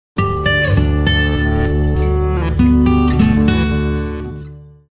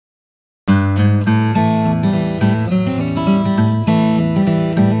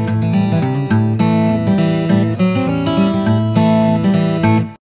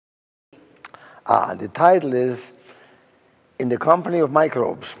The title is In the Company of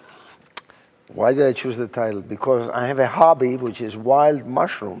Microbes. Why did I choose the title? Because I have a hobby, which is wild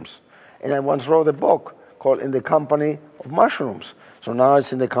mushrooms. And I once wrote a book called In the Company of Mushrooms. So now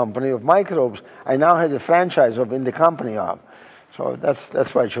it's In the Company of Microbes. I now have the franchise of In the Company of. So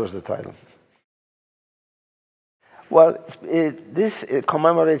that's why I chose the title. Well, this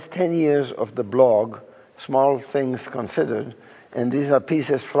commemorates 10 years of the blog, Small Things Considered. And these are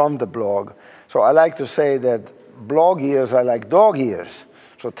pieces from the blog. So I like to say that blog years are like dog years.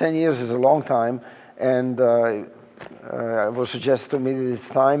 So 10 years is a long time, and it was suggested to me that it's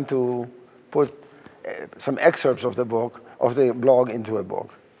time to put some excerpts of the book, of the blog, into a book.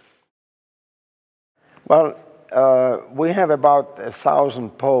 Well, we have about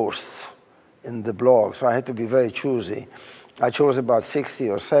 1,000 posts in the blog, so I had to be very choosy. I chose about 60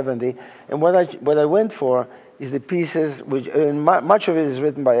 or 70, and what I went for is the pieces which, and much of it is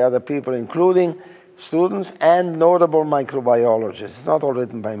written by other people, including students and notable microbiologists. It's not all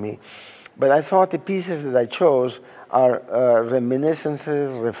written by me. But I thought the pieces that I chose are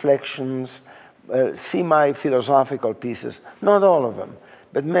reminiscences, reflections, semi-philosophical pieces. Not all of them,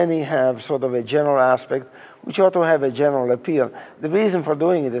 but many have sort of a general aspect, which ought to have a general appeal. The reason for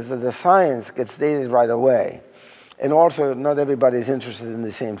doing it is that the science gets stated right away. And also, not everybody is interested in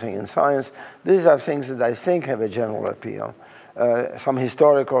the same thing in science. These are things that I think have a general appeal. Some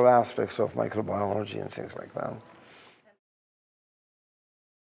historical aspects of microbiology and things like that.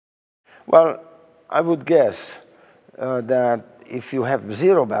 Well, I would guess that if you have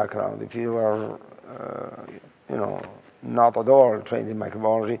zero background, if you are, not at all trained in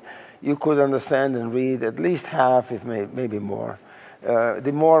microbiology, you could understand and read at least half, if maybe more.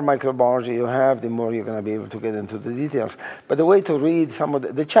 The more microbiology you have, the more you're going to be able to get into the details. But the way to read some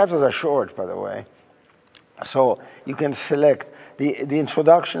of the chapters are short, by the way. So you can select. The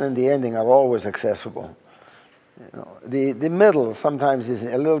introduction and the ending are always accessible. The middle sometimes is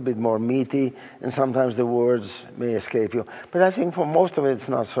a little bit more meaty, and sometimes the words may escape you. But I think for most of it, it's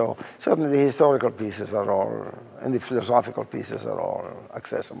not so. Certainly the historical pieces are all, and the philosophical pieces are all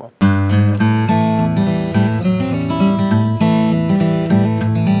accessible.